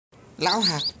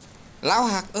Lão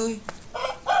Hạc ơi.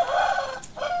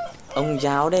 Ông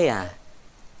giáo đây à?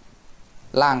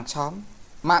 Làng xóm,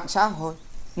 mạng xã hội,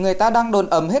 người ta đang đồn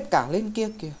ầm hết cả lên kia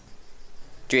kìa.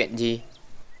 Chuyện gì?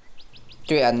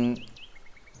 Chuyện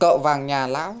cậu vàng nhà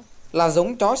lão là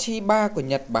giống chó Shiba của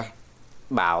Nhật Bản.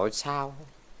 Bảo sao?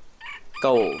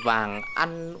 Cậu vàng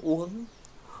ăn uống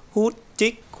hút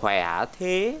chích khỏe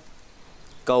thế.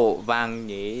 Cậu vàng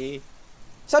nhỉ?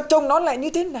 Sao trông nó lại như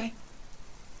thế này?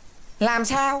 Làm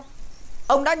sao?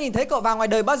 Ông đã nhìn thấy cậu vàng ngoài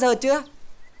đời bao giờ chưa?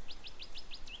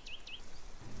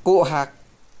 Cụ Hạc,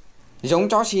 giống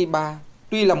chó Shiba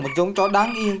tuy là một giống chó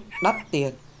đáng yêu, đắt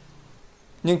tiền,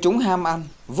 nhưng chúng ham ăn,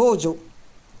 vô dụng.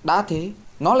 Đã thế,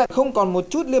 nó lại không còn một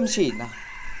chút liêm sỉ nào.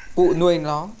 Cụ nuôi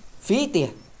nó phí tiền.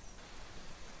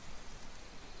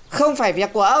 Không phải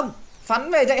việc của ông.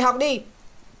 Phắn về dạy học đi.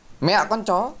 Mẹ con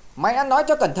chó, mày ăn nói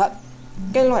cho cẩn thận.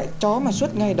 Cái loại chó mà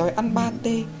suốt ngày đòi ăn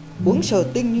pate, uống sờ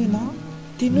tinh như nó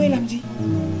thì nuôi làm gì?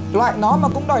 Loại nó mà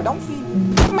cũng đòi đóng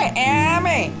phim. Mẹ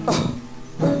mày.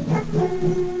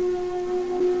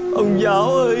 Ông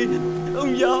giáo ơi,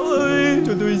 ông giáo ơi,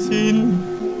 cho tôi xin.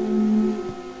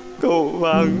 Cậu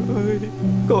vàng ơi,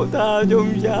 cậu tha cho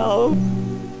ông giáo.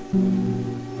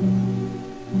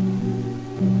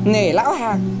 Nể lão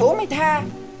Hạc, bố mày tha.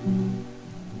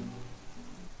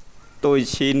 Tôi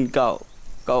xin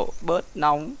cậu bớt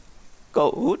nóng.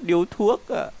 Cậu hút điếu thuốc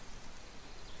à?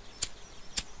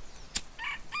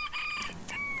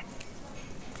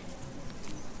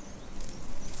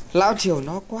 Lão chiều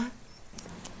nó quá,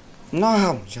 nó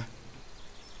hỏng rồi.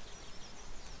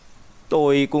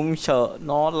 Tôi cũng sợ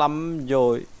nó lắm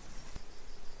rồi.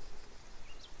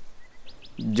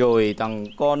 Rồi thằng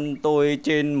con tôi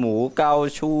trên mũ cao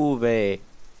su về,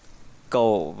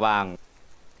 cậu vàng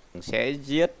sẽ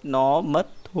giết nó mất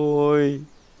thôi.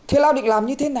 Thế lão định làm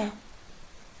như thế nào?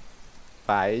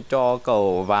 Phải cho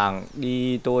cậu vàng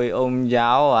đi tôi ông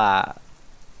giáo à.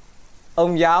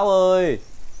 Ông giáo ơi,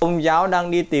 ông giáo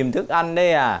đang đi tìm thức ăn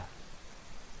đây à?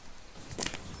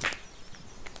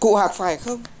 Cụ Hạc phải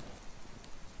không?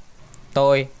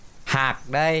 Tôi, Hạc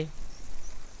đây.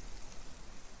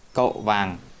 Cậu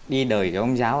vàng đi đời cho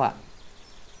ông giáo ạ.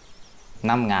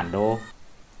 5.000 đô.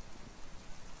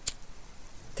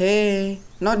 Thế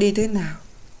nó đi thế nào?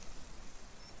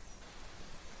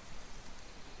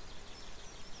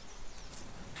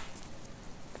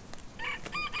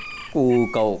 Cù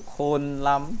cậu khôn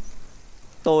lắm.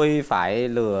 Tôi phải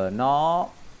lừa nó,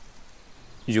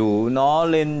 rủ nó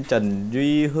lên Trần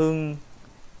Duy Hưng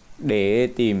để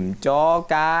tìm chó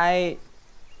cái.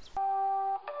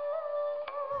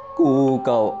 Cù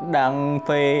cậu đang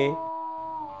phê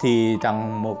thì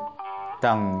thằng Mục,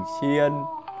 thằng Xiên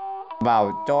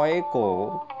vào trói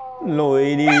cổ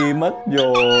lôi đi mất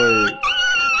rồi.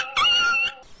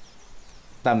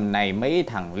 Tầm này mấy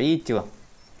thằng lý trường,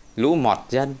 lũ mọt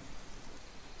dân,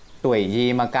 tuổi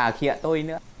gì mà cà khịa tôi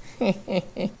nữa.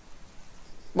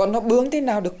 Bọn nó bướng thế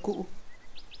nào được cụ?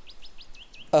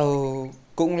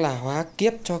 Cũng là hóa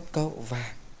kiếp cho cậu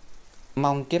vàng.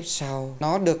 Mong kiếp sau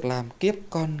nó được làm kiếp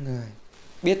con người.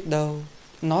 Biết đâu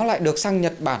nó lại được sang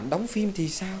Nhật Bản đóng phim thì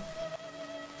sao?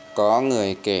 Có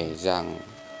người kể rằng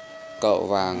cậu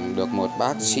vàng được một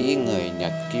bác sĩ người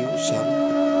Nhật cứu sống,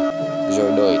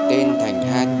 rồi đổi tên thành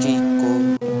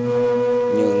Hachiko.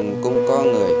 Nhưng cũng có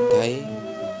người thấy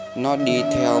nó đi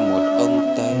theo một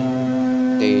ông Tây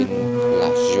tên là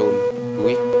John.